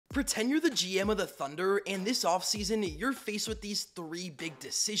Pretend you're the GM of the Thunder, and this offseason, you're faced with these three big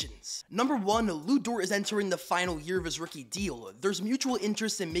decisions. Number one, Lu Dort is entering the final year of his rookie deal. There's mutual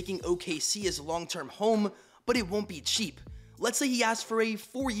interest in making OKC his long-term home, but it won't be cheap. Let's say he asks for a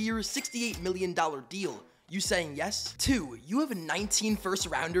 4-year, $68 million deal. You saying yes? 2, you have 19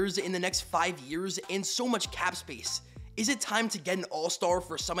 first-rounders in the next 5 years and so much cap space. Is it time to get an all-star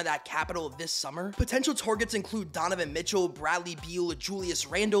for some of that capital this summer? Potential targets include Donovan Mitchell, Bradley Beal, Julius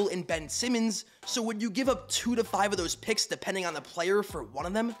Randle, and Ben Simmons, so would you give up 2 to 5 of those picks depending on the player for one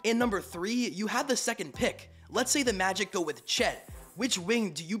of them? And number 3, you have the second pick. Let's say the Magic go with Chet. Which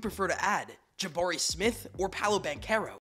wing do you prefer to add? Jabari Smith or Paolo Banchero?